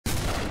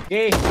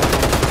Okay.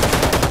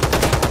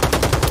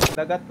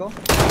 Dagat ko.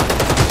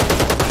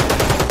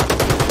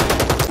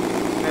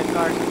 Red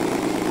card.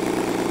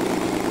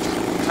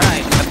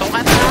 Ay,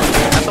 katungan ta.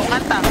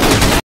 Katungan ta.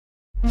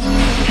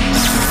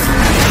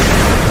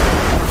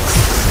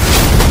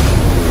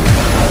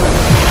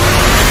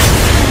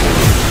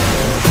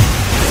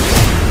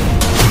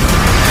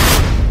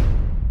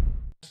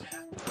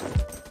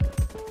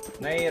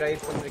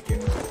 Nai-rifle ni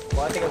Kim.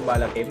 Buhati kang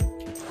bala, Kim.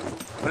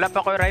 Wala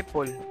pa ko yung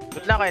rifle.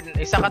 Good lang kayo.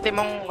 Isa ka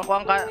timong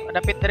kakuha ka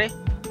dapit dre.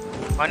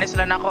 Honest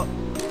lang ako.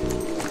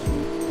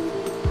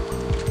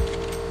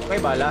 Okay,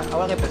 bala.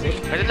 Awa kay Pusil.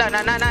 Good lang.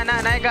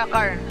 Naiga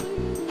car.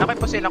 Ako'y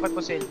pusil.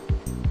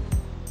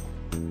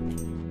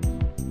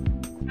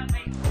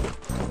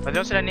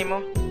 Padulong sila nimo.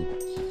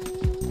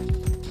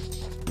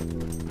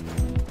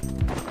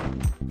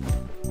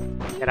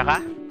 Kira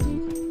ka?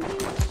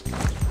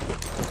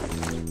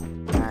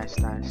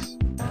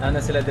 Nice. Ano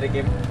sila, Dre,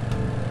 Kim?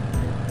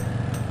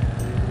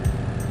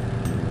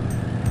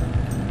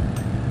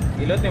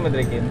 Ilot ni mo,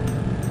 Dre, Kim?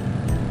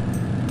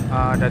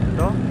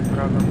 Dito?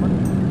 Paragon ba?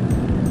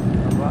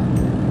 Apa?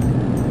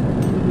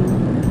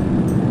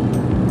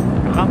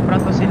 Nakampra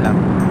to sila.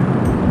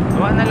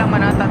 Gawa na lang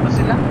manata to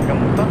sila.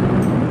 Gamot to.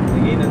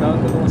 Sige, na-down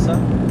ko kung sa.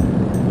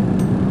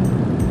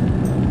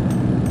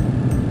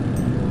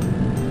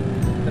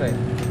 Dre.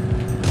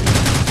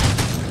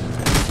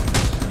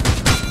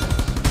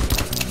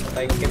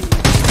 Patay ko, Kim.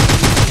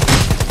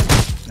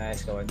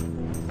 Nice, kawan.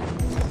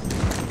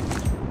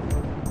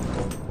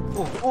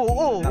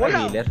 Wala.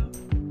 Naka-healer.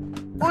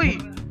 Uy!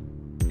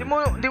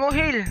 Di mo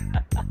heal.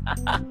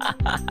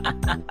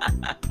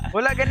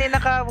 Wala gani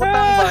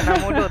nakabutang ba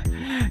namulot.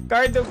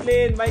 Card to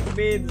clean, Mike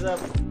Bids up.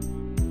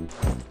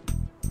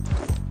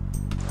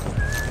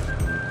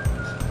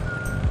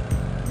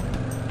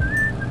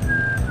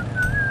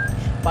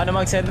 Paano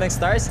mag-send ng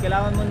stars?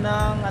 Kailangan mo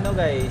ng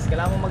guys,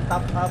 kailangan mo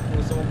mag-top up kung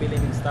gusto mong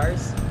bilhin ng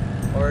stars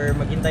or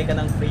maghintay ka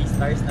ng free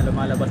stars na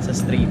lumalabas sa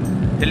stream.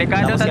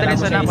 Delikado ta diri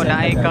sa nako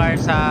na car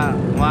sa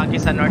muagi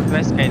sa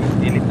northwest kay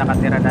dilit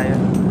nakatira dayon.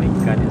 Oh my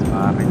god, it's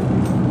Barret.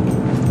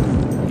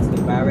 It's the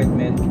Barret,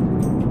 man.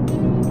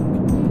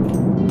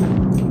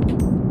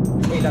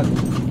 Uy, lag.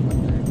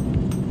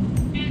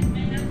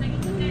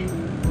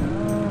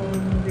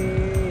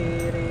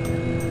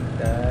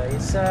 Tayo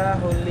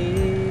sa huli.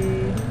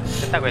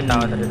 Tago yung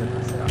tao na dito.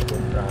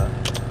 Kontra.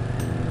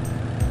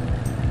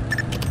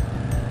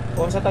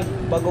 Kung sa tag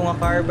bago nga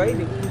car ba,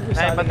 di ko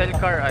Ay, battle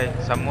car ay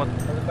samot.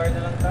 Battle car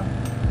na lang ta.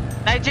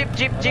 Ay, jeep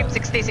 60.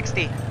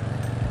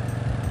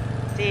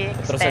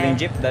 Patro sa ling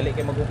jeep, dali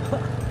kay magupa.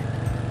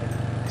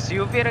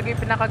 SUV ra gyud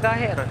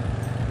pinakagahe ron.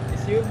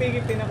 SUV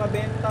gyud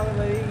pinakabenta ka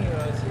ba yung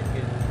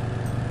RoSPrime.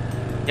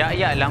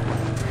 Ya lang.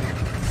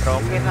 Pero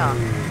okay na.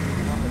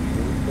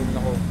 Tug na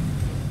ko.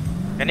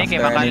 Kani kay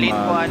makalin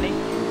ko ani.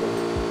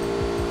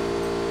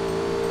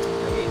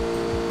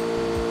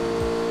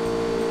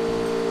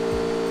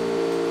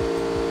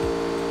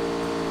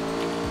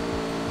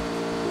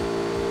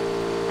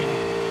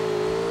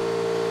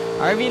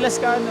 RV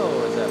Lascano,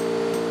 what's up?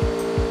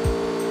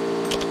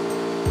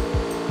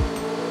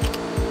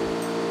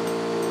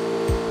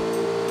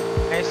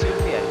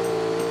 SUV yan.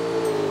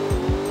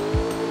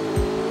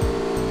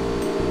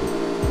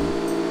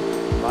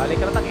 Balik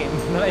ka ratakin.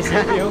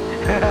 Nala-SUV yung.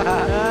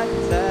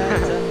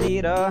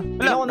 Sandira.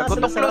 Wala,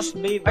 nagutok-close.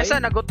 Ay sa,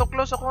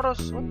 nagutok-close ako,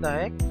 Ros. What the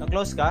heck?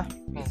 Nag-close ka?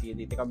 Sige,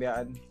 di Tika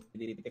Biyaan.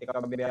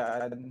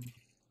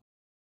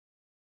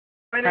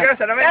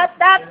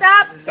 Stop!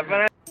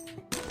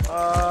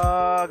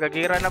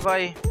 Gagira na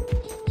ba eh.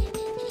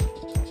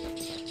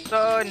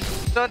 Son,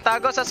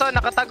 tago sa Son.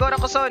 Nakatago na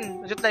ko,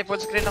 Son. Just live, full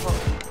screen ako.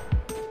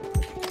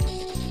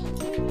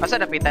 Asa,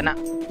 napita na.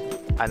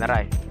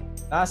 Naray.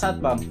 Nakasat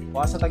ba?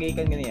 Kuha sa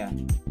tagikan ganiya.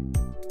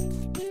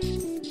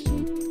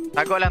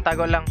 Tago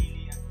lang.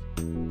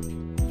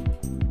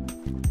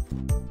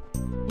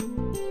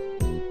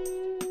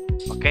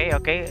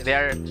 Okay. They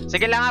are...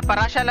 Sige lang ha,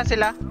 parasya lang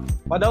sila.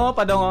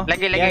 Padongo.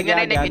 Lagi,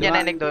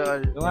 ganyanig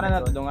doon. Dungan na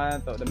to.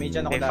 Damage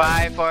na ako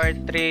dahil. 5,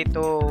 4, 3,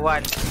 2,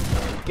 1.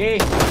 Okay.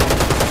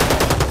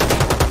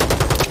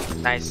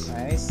 Nice.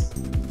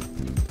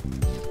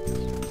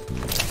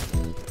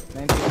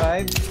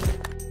 95.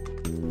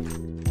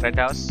 Red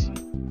house.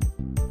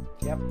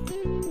 Yep.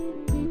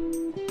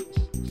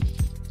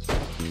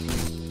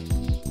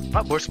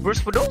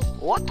 Burst po do?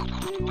 What?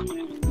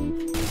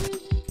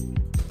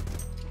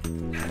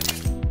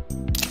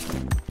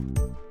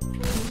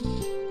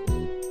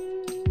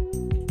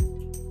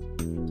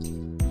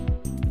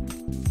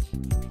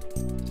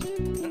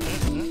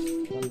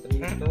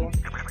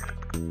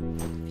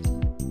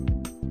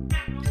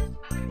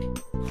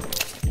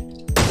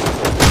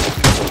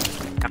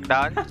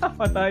 Knockdown?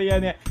 Patay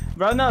yan eh.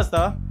 Brown house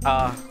to?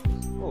 Oh,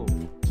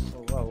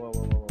 wow.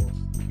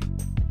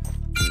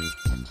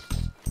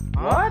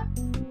 What?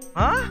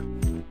 Ha?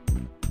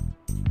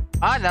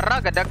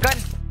 Lara, gadagan.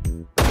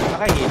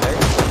 Naka-healer.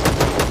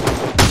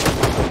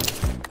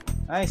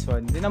 Nice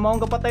one. Hindi na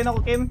maong kapatay na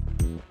ko, Kim.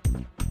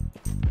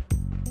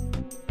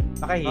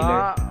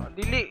 Naka-healer.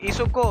 Dili,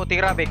 isog ko.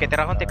 Tira, be.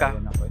 Tira kong tika.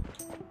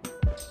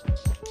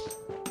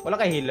 Wala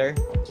kay healer.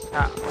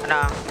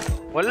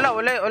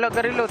 Wala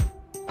ka reload.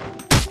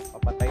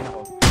 Papatay na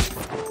ko.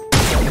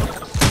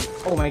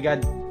 Oh my god.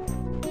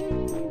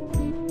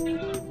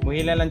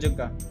 Muhila lang jug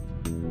ka.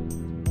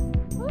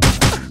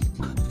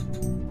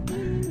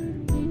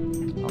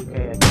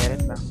 Okay, get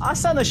it na.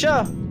 Asa na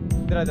siya?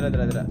 Dra.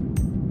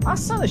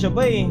 Asa na siya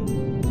ba eh?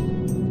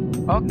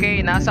 Okay,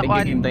 nasa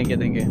Thank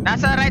you.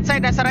 Nasa right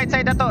side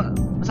na to.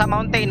 Sa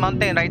mountain,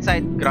 right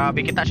side.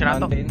 Grabe, kita siya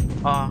na to. Mountain?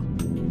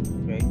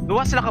 Okay.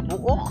 Duwa sila ka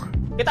buok.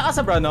 Kita ka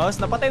sa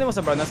Bronos? Napatay na mo sa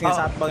Bronos? Nga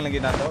sa atbang lang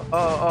yun na to?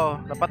 Oo.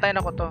 Napatay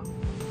na ko to.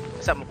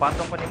 Isa mo,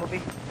 patong ko ni mo,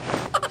 Big.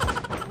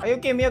 Ayaw,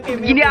 Kim.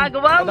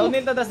 Ginagawa mo!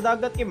 Downhill tadas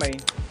dagat, Kim ay.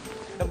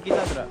 Tab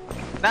kita, Dra.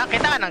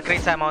 Nakita ka ng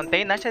crate sa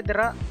mountain. Nasya,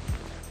 dira.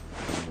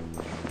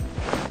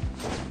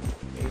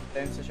 8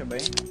 times na siya ba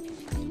eh?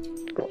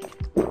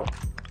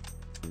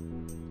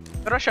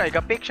 Pero siya,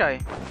 ikapik siya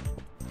eh.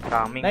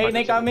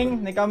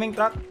 Coming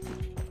truck.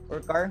 Or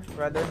car,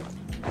 rather.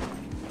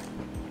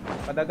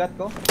 Padagat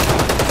ko.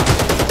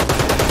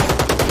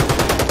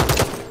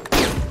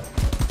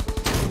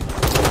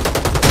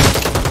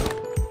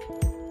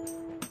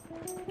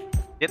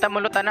 Dita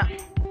mo luta na.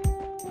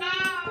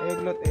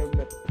 Ayuglot.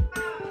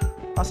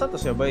 Asa to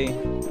siya ba eh?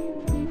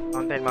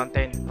 Mountain.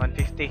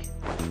 150.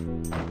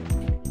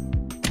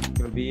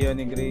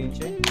 Biyaan ni Green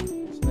siya.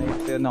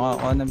 Sniper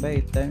nakakuha na ba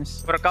 8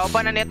 times? Pero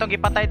kauban na nitong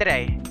ipatay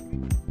dire eh.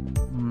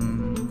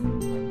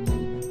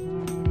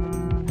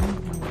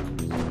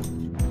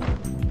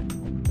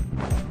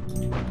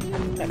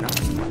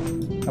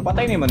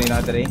 Napatay ni mo ni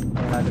Nadre?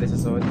 Nadre sa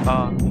sword?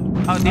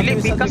 Dili,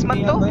 bikas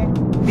man to.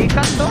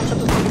 Bikas to. Sa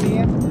to sa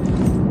Ganiya?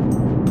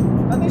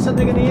 Ano yung sa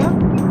Ganiya?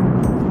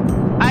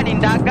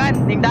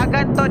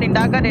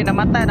 Ningdagan eh.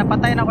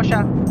 Napatay na ko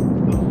siya.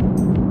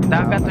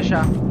 Ningdagan to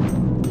siya.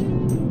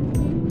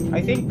 I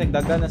think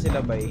nagdaga na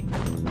sila ba eh.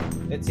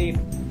 Let's see.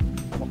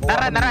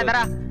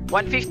 Nara.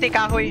 150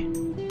 kahoy.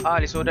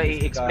 Lisuda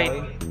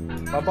i-explain.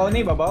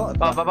 Babaw.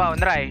 Babaw,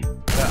 nara eh.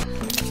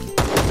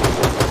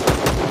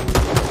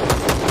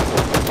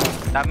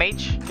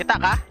 Damage? Kita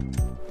ka?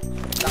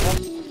 Ako.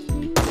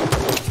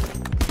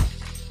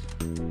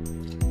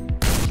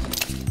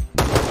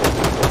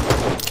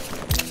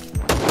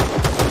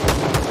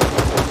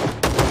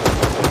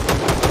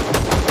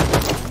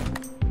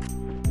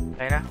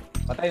 Ayun na.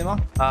 Patayin mo?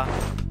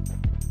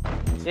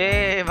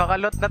 Yay!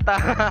 Makalot na ta!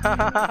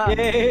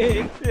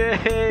 Yay!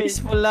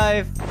 Peaceful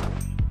life!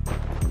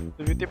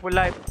 Beautiful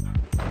life!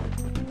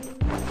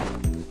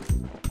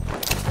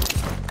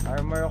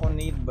 Armor ako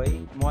need ba eh?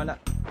 Kumuha na.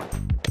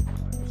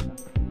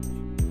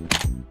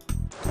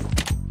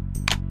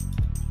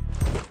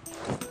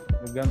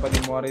 Lagyan pa ni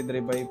Mori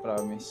Dre ba eh?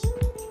 Promise.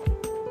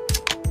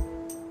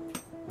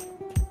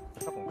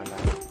 Akong kala.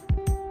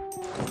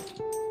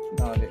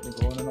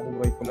 Nagkakuha na ako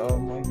ba eh? Pala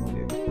mo eh.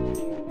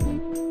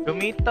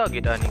 Gumita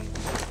gidaning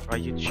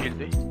riot shield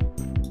eh.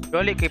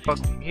 Gali kay pag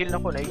heal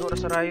ako na igora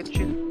sa riot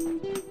shield.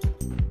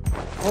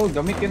 Oh,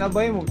 gamit ka na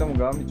ba eh? Huwag na mo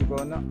gamit yung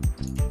ko na.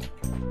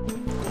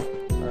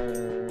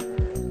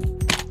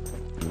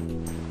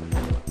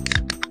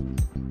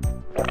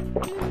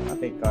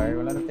 Take car.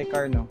 Wala na take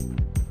car no?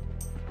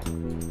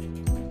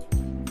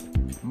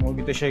 Mo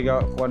gito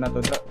siya kuha na to.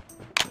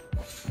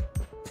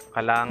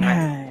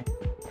 Kalangan.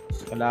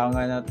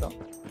 Kailangan na to.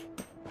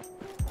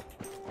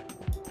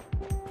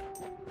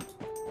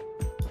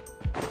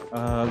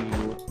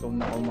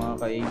 Gutom na ako mga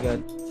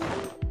kaigat.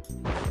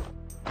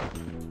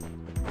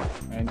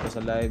 Ngayon ko sa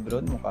live bro,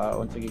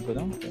 mukhaon sige ko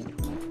lang.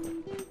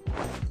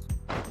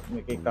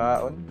 May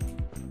kikaon.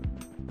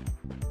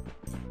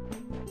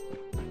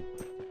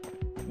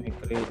 May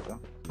crate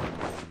oh.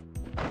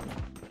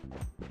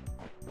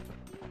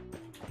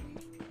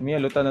 May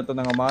luta na to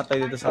nang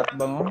matay dito sa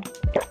atbang oh.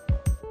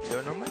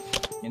 Doon naman.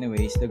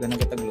 Anyways, dagan na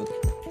kataglot.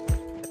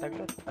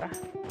 Tara.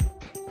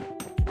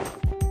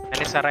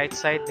 Ano sa right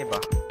side di ba?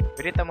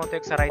 Pirita mo to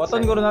sa right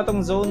Waton side. ko na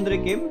itong zone dre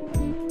Kim.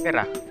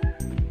 Pera.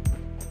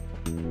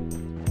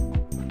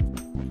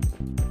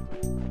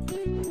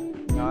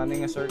 Nga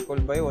nga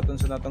circle ba eh? Waton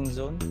sa natong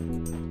zone.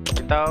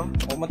 Ito.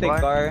 O mo take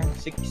car.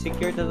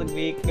 Secure to the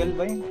vehicle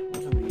ba eh?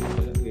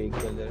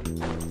 Vehicle dre.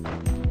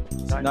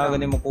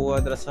 Sinagani mo kuha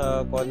dra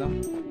sa kuha no?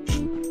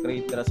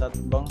 Crate dra sa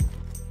atbang.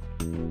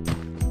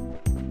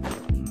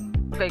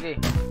 Okay.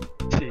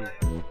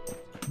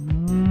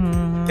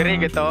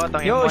 Tiri gito, tong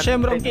Yo,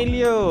 syempre kill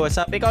you.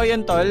 Sabi ikaw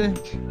yun tol.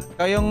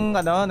 Ikaw yung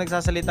ano,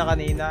 nagsasalita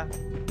kanina.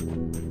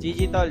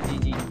 GG tol,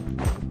 GG.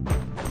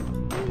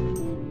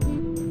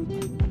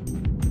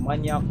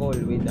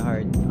 Maniacol with the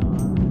heart.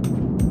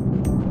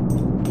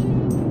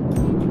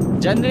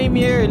 John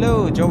Ramier,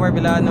 hello. Jomar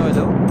Villano,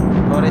 hello.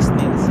 Torres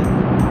Nielsen.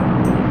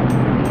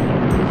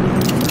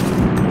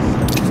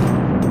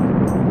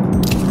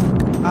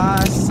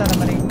 Sana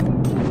maling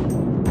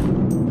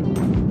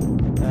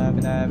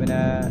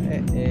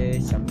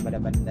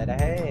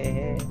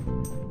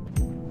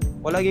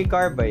wala gi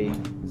car ba eh?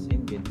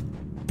 Singit.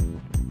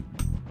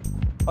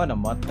 Oh,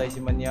 namatay si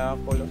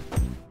Maniacol.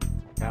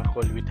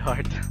 Maniacol with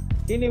heart.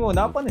 Hindi mo,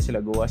 napa na sila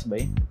guwas ba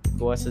eh?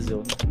 Guwas sa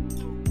zone.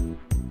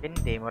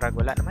 Hindi, murag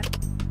wala naman.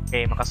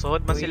 Okay,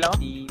 makasuhod man sila, oh.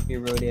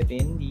 Pero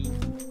attendee.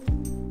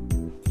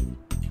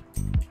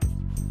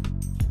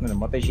 Ano,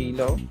 matay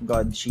Sheila, oh?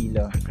 God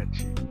Sheila.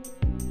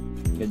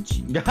 God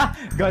Sheila.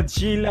 God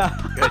Sheila.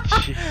 God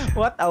shit.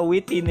 What a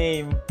witty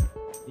name.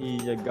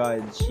 Iya,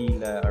 God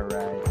Sheila,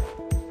 alright.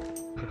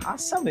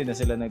 Asam din na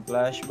sila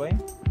nag-clash, boy.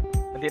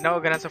 Hindi na ako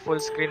ganun sa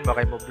full screen ba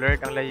kay mo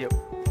blurred ang layo.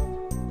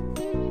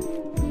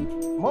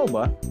 Mau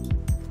ba?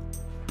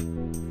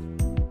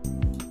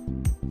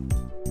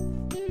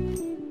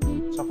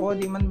 Sa ko,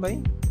 di man ba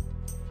eh?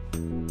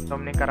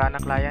 Tom ning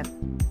karana client.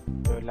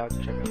 So loud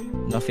siya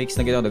gawin. Na-fix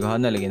na ginawa,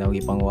 daghan na lagi na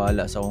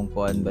ipangwala sa akong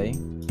kuan ba eh?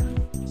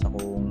 Sa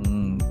akong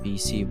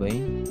PC ba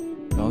eh?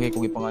 Okay,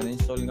 kung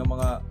ipang-install nga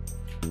mga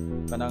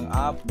kanang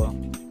app ba?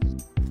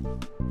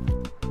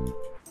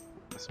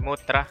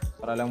 Smooth ra.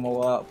 Para lang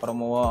mawa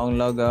ang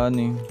lagan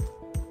eh.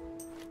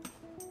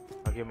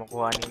 Lagi mo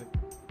kuha ni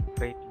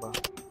crate ba?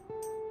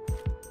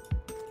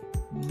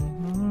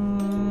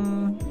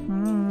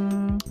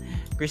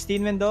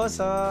 Christine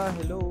Mendoza,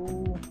 hello.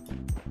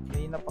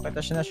 May napakita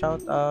siya na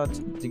shoutout.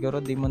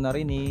 Siguro di mo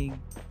narinig.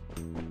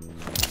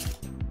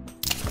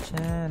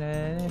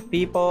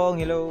 Pipong,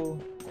 hello.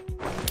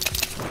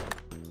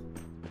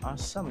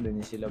 Asam din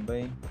sila ba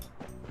eh?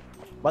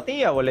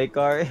 Batiya, walay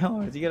car.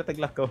 Siguro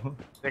taglakaw.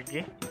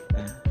 Sige.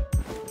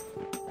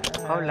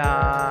 Ikaw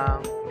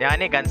lang.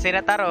 Yan eh, gansi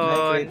na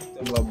taron.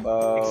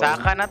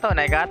 Eksaka na to,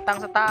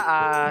 naigatang sa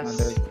taas.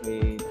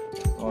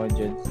 Oh,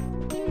 Jed.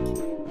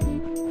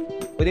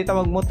 Pwede ta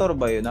mag-motor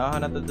ba yun?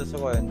 Nakahanap to sa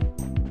kuhan.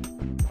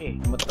 Eh,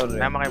 motor rin.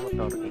 naman kay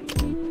motor.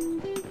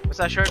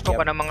 Basta short ko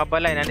pa ng mga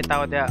balay,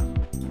 nanitaw diya.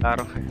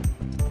 Klaro.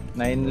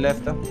 9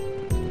 left oh.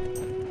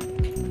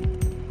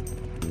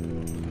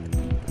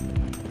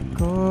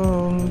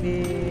 Kung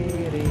di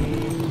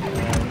rin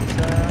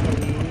sa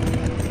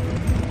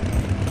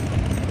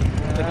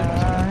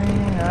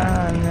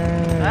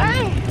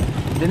Ay!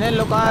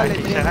 Dinel lokal.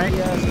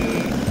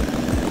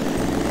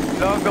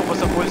 Logo mo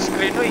sa full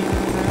screen, uy.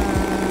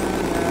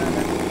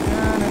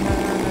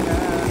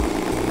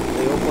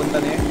 Ayaw punta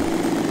na eh.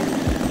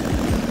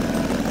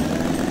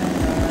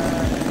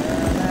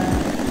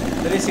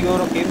 Dali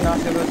siguro Kim,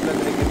 nakasiguro sila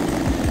dali Kim.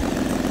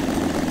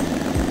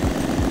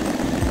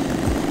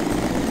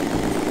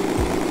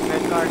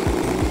 Red card.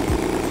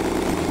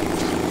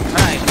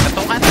 Ay,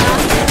 katungkanta.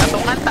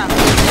 Katungkanta.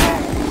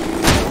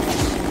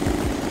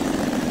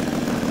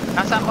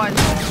 Nasa kwan.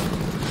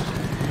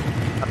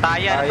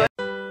 Patayan to.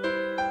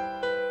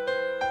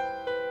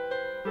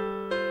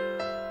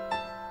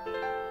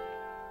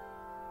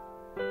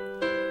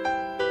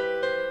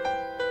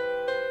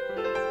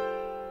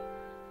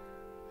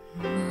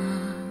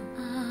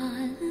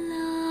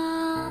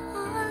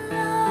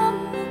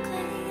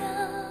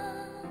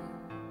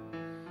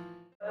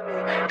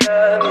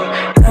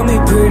 Tell me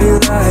pretty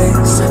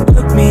lies,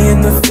 look me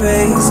in the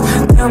face.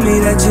 Tell me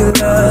that you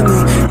love me,